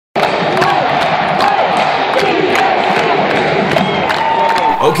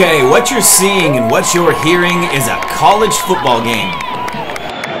Okay, what you're seeing and what you're hearing is a college football game.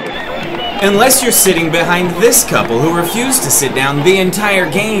 Unless you're sitting behind this couple who refused to sit down the entire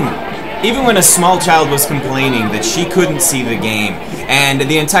game. Even when a small child was complaining that she couldn't see the game, and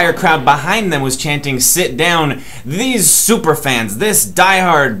the entire crowd behind them was chanting, "Sit down," these super fans, this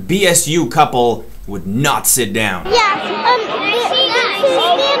diehard BSU couple, would not sit down. Yeah, stand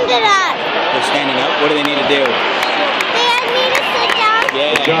up. They're standing up? What do they need to do? They need to sit down.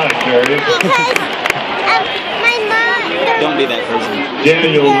 Yeah. Got it, Meredith. Because my mom... Don't be that person.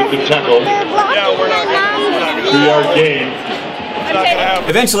 Daniel with the tackle. They're blocking my mom's 3-yard gain.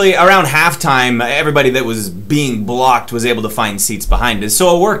 Eventually, around halftime, everybody that was being blocked was able to find seats behind us,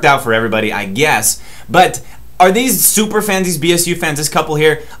 so it worked out for everybody, I guess. But are these super fans, these BSU fans, this couple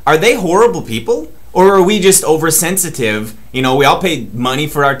here, are they horrible people? Or are we just oversensitive? You know, we all paid money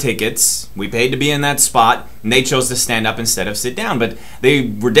for our tickets, we paid to be in that spot, and they chose to stand up instead of sit down, but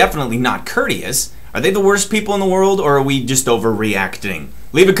they were definitely not courteous. Are they the worst people in the world, or are we just overreacting?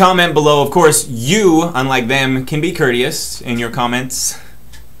 Leave a comment below. Of course, you, unlike them, can be courteous in your comments.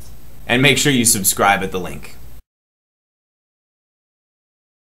 And make sure you subscribe at the link.